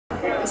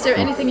Is there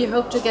anything you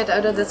hope to get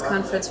out of this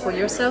conference for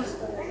yourself?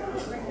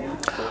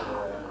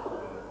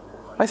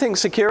 I think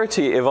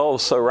security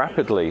evolves so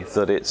rapidly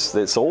that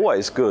it's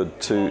always good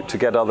to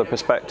get other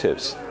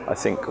perspectives. I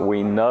think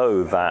we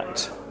know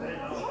that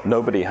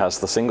nobody has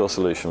the single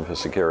solution for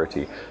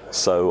security,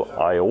 so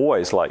I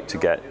always like to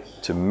get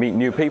to meet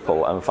new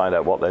people and find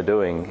out what they're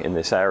doing in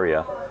this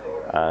area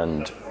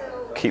and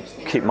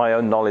keep my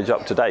own knowledge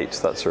up to date.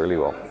 That's really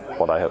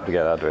what I hope to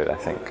get out of it, I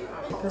think.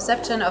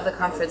 Perception of the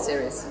conference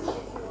series?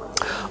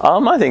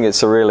 I think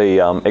it's a really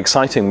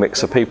exciting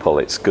mix of people.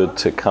 It's good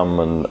to come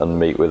and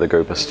meet with a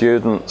group of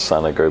students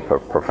and a group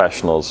of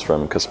professionals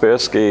from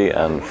Kaspersky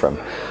and from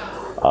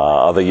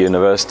other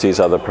universities,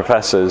 other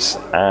professors,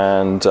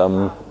 and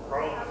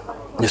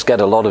just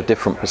get a lot of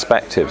different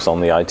perspectives on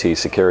the IT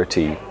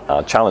security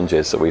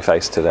challenges that we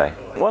face today.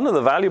 One of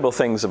the valuable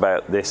things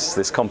about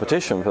this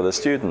competition for the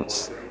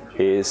students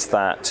is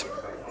that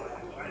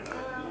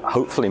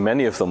hopefully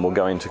many of them will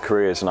go into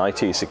careers in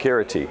IT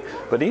security,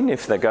 but even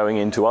if they're going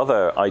into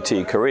other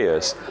IT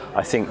careers,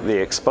 I think the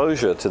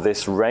exposure to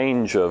this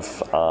range of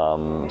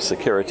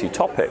security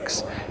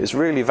topics is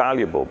really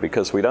valuable,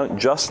 because we don't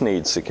just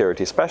need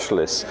security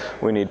specialists,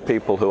 we need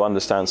people who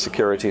understand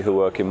security who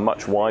work in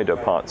much wider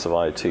parts of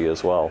IT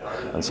as well.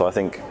 And so I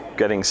think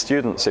getting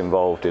students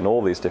involved in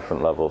all these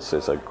different levels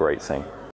is a great thing.